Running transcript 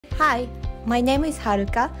Hi, my name is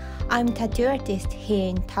Haruka. I'm a tattoo artist here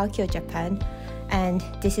in Tokyo, Japan, and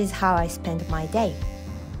this is how I spend my day.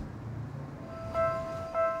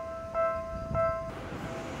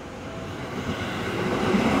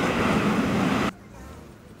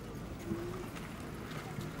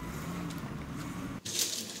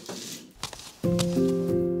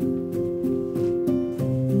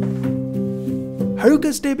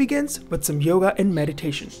 Haruka's day begins with some yoga and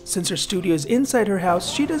meditation. Since her studio is inside her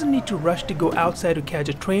house, she doesn't need to rush to go outside to catch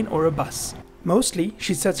a train or a bus. Mostly,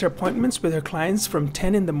 she sets her appointments with her clients from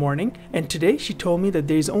 10 in the morning, and today she told me that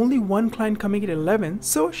there is only one client coming at 11,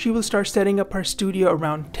 so she will start setting up her studio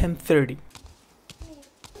around 10:30.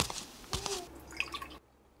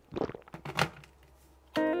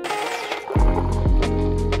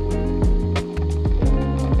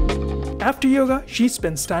 After yoga, she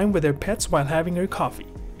spends time with her pets while having her coffee.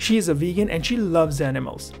 She is a vegan and she loves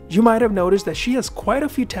animals. You might have noticed that she has quite a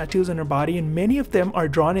few tattoos on her body, and many of them are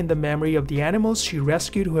drawn in the memory of the animals she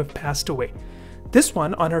rescued who have passed away. This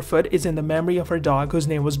one on her foot is in the memory of her dog whose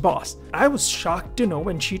name was Boss. I was shocked to know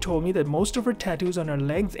when she told me that most of her tattoos on her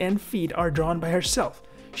legs and feet are drawn by herself.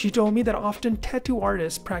 She told me that often tattoo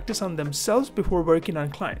artists practice on themselves before working on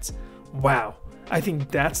clients. Wow, I think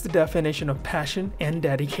that's the definition of passion and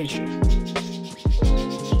dedication.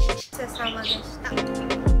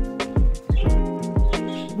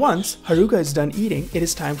 Once Haruka is done eating, it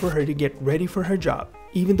is time for her to get ready for her job.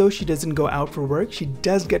 Even though she doesn't go out for work, she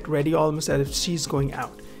does get ready almost as if she's going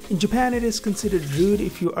out. In Japan, it is considered rude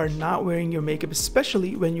if you are not wearing your makeup,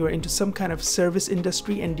 especially when you are into some kind of service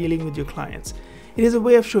industry and dealing with your clients. It is a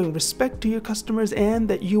way of showing respect to your customers and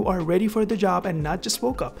that you are ready for the job and not just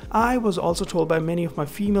woke up. I was also told by many of my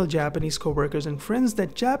female Japanese co-workers and friends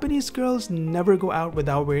that Japanese girls never go out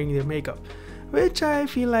without wearing their makeup, which I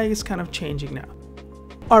feel like is kind of changing now.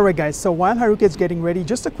 Alright guys, so while Haruka is getting ready,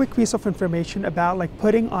 just a quick piece of information about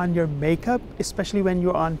putting on your makeup, especially when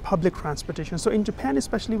you're on public transportation. So in Japan,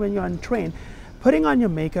 especially when you're on train, putting on your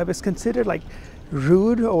makeup is considered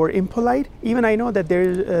rude or impolite. Even I know that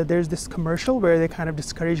there's this commercial where they kind of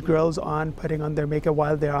discourage girls on putting on their makeup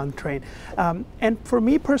while they're on the train. And for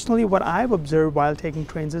me personally, what I've observed while taking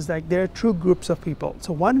trains is there are two groups of people.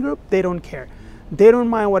 So one group, they don't care. They don't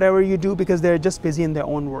mind whatever you do because they're just busy in their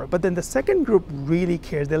own world. But then the second group really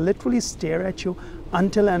cares. They literally stare at you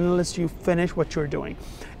until and unless you finish what you're doing.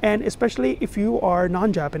 And especially if you are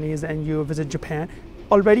non-Japanese and you visit Japan,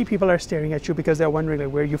 already people are staring at you because they're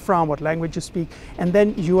wondering where you're from, what language you speak, and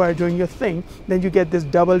then you are doing your thing, then you get this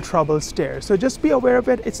double trouble stare. So just be aware of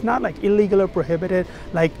it. It's not illegal or prohibited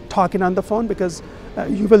like talking on the phone, because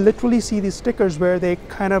you will literally see these stickers where they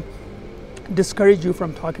kind of discourage you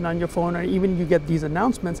from talking on your phone, or even you get these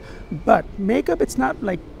announcements. But makeup, it's not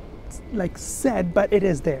like said, but it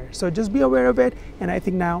is there. So just be aware of it, and I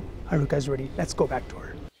think now Haruka is ready. Let's go back to her.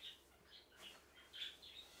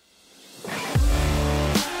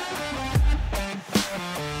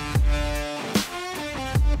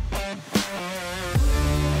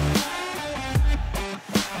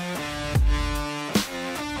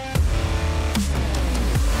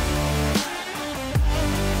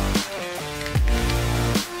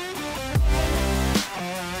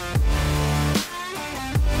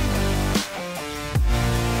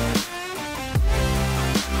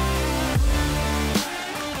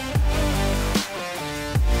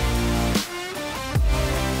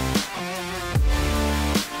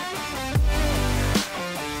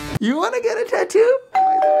 You want to get a tattoo?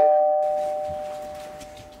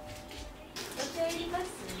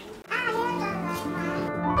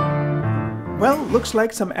 Well, looks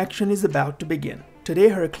like some action is about to begin. Today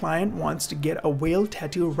her client wants to get a whale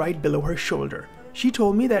tattoo right below her shoulder. She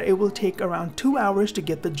told me that it will take around 2 hours to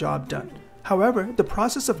get the job done. However, the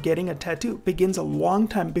process of getting a tattoo begins a long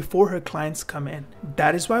time before her clients come in.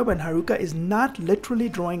 That is why when Haruka is not literally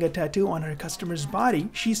drawing a tattoo on her customer's body,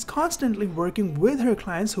 she's constantly working with her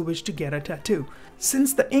clients who wish to get a tattoo.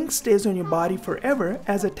 Since the ink stays on your body forever,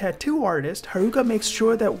 as a tattoo artist, Haruka makes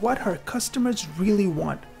sure that what her customers really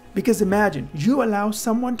want. Because imagine, you allow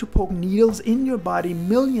someone to poke needles in your body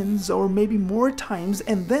millions or maybe more times,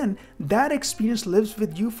 and then that experience lives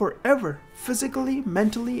with you forever, physically,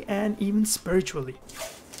 mentally, and even spiritually.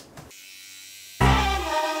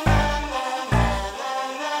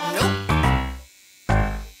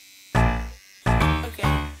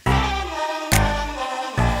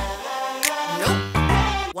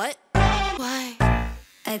 What? Why?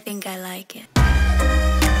 I think I like it.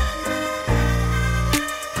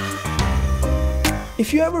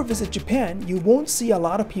 If you ever visit Japan, you won't see a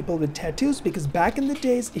lot of people with tattoos because back in the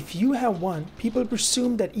days, if you have one, people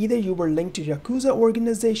presumed that either you were linked to Yakuza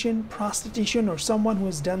organization, prostitution, or someone who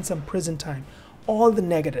has done some prison time. All the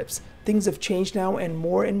negatives. Things have changed now and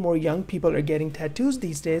more young people are getting tattoos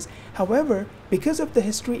these days. However, because of the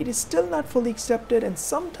history, it is still not fully accepted, and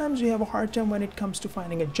sometimes you have a hard time when it comes to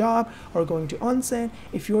finding a job or going to onsen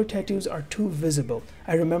if your tattoos are too visible.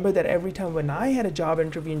 I remember that every time when I had a job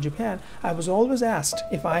interview in Japan, I was always asked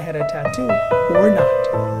if I had a tattoo or not.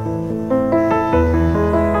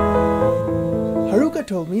 Haruka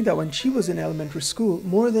told me that when she was in elementary school,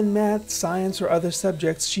 more than math, science, or other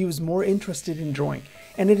subjects, she was more interested in drawing.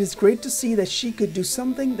 And it is great to see that she could do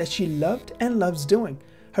something that she loved and loves doing.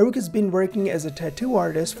 Haruka's been working as a tattoo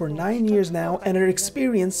artist for 9 years now, and her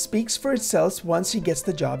experience speaks for itself once she gets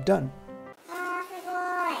the job done.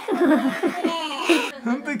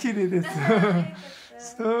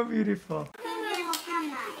 So beautiful.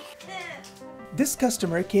 This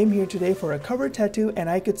customer came here today for a cover tattoo, and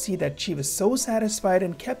I could see that she was so satisfied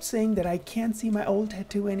and kept saying that I can't see my old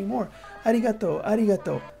tattoo anymore. Arigato,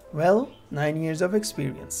 arigato. Well, 9 years of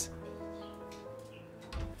experience.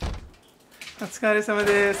 Otsukaresama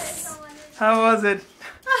desu. How was it?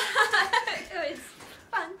 It was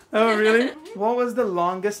fun. Oh, really? What was the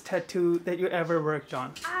longest tattoo that you ever worked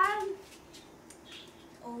on?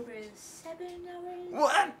 Over 7 hours.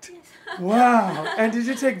 What? Yes. Wow. And did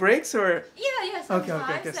you take breaks or? Yeah, Okay,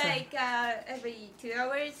 sometimes, so- like every 2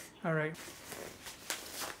 hours. All right.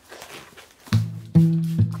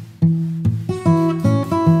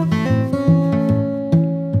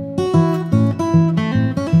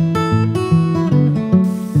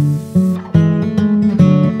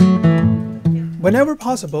 Whenever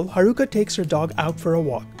possible, Haruka takes her dog out for a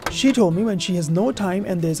walk. She told me when she has no time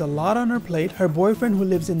and there's a lot on her plate, her boyfriend who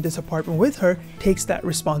lives in this apartment with her takes that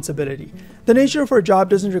responsibility. The nature of her job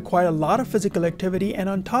doesn't require a lot of physical activity, and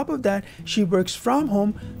on top of that, she works from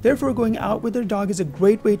home, therefore going out with her dog is a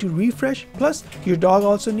great way to refresh, plus your dog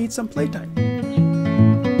also needs some playtime.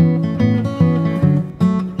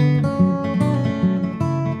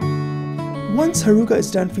 Once Haruka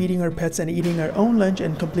is done feeding her pets and eating her own lunch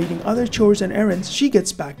and completing other chores and errands, she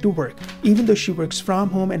gets back to work. Even though she works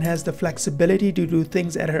from home and has the flexibility to do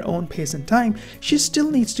things at her own pace and time, she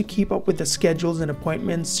still needs to keep up with the schedules and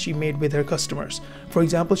appointments she made with her customers. For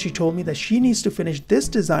example, she told me that she needs to finish this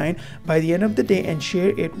design by the end of the day and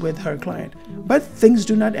share it with her client. But things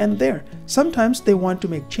do not end there. Sometimes they want to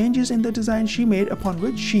make changes in the design she made, upon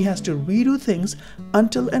which she has to redo things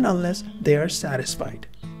until and unless they are satisfied.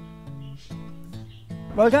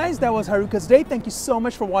 Well guys, that was Haruka's day. Thank you so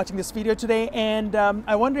much for watching this video today, and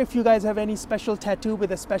I wonder if you guys have any special tattoo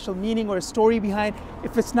with a special meaning or a story behind.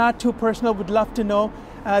 If it's not too personal, would love to know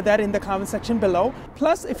that in the comment section below.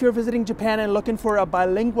 Plus, if you're visiting Japan and looking for a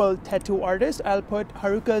bilingual tattoo artist, I'll put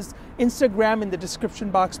Haruka's Instagram in the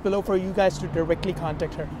description box below for you guys to directly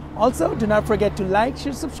contact her. Also, do not forget to like,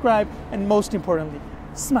 share, subscribe, and most importantly,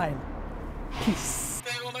 smile. Peace.